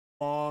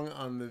Along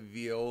on the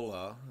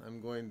viola,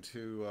 I'm going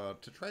to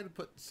try to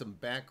put some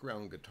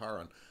background guitar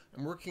on.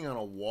 I'm working on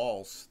a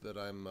waltz that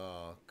I'm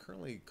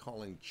currently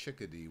calling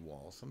Chickadee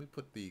waltz. Let me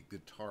put the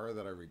guitar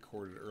that I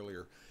recorded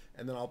earlier,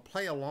 and then I'll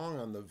play along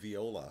on the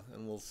viola,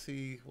 and we'll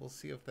see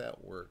if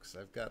that works.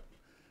 I've got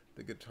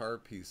the guitar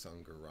piece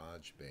on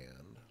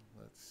GarageBand.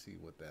 Let's see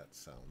what that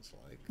sounds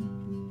like.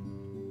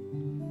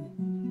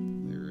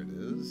 There it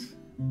is.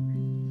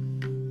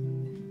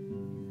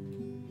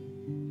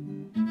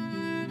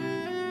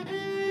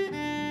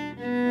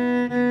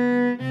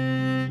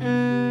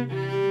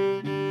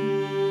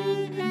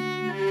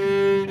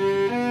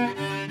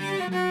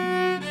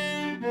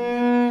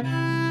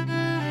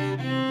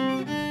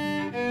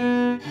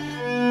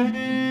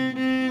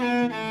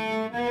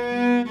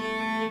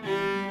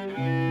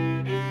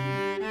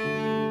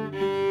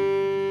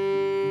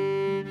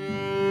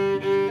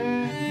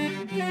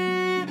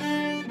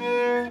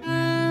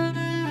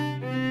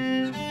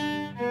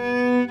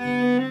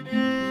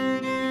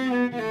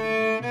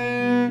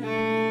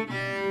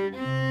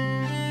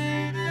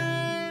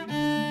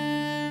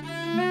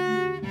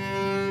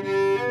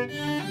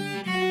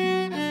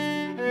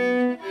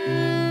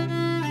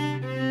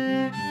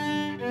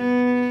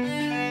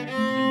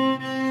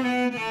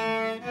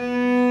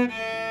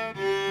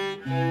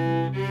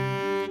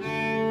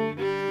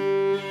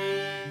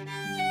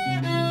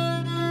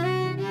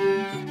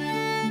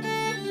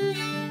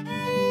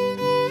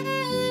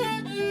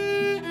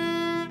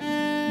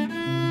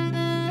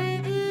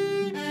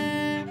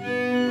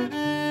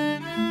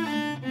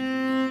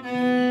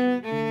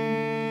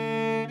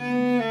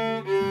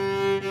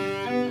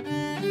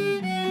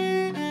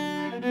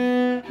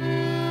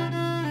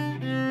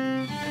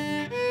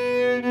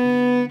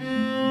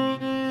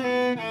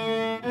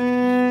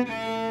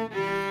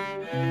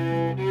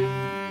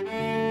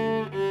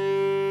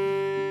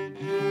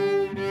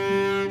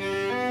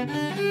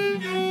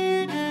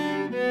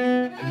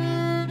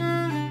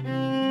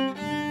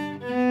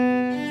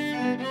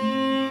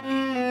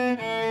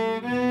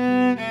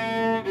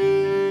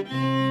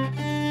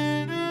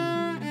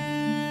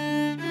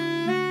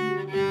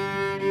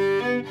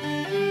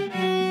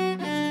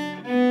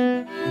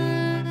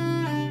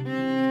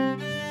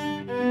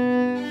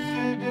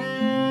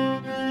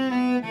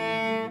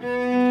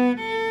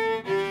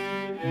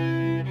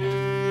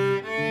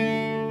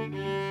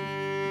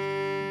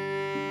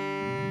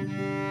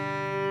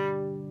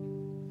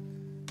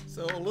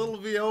 So a little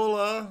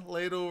viola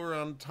laid over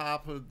on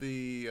top of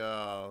the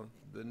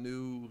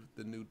new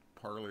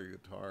parlor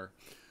guitar.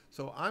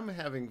 So I'm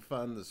having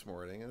fun this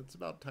morning, and it's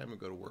about time to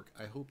go to work.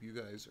 I hope you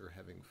guys are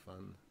having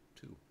fun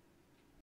too.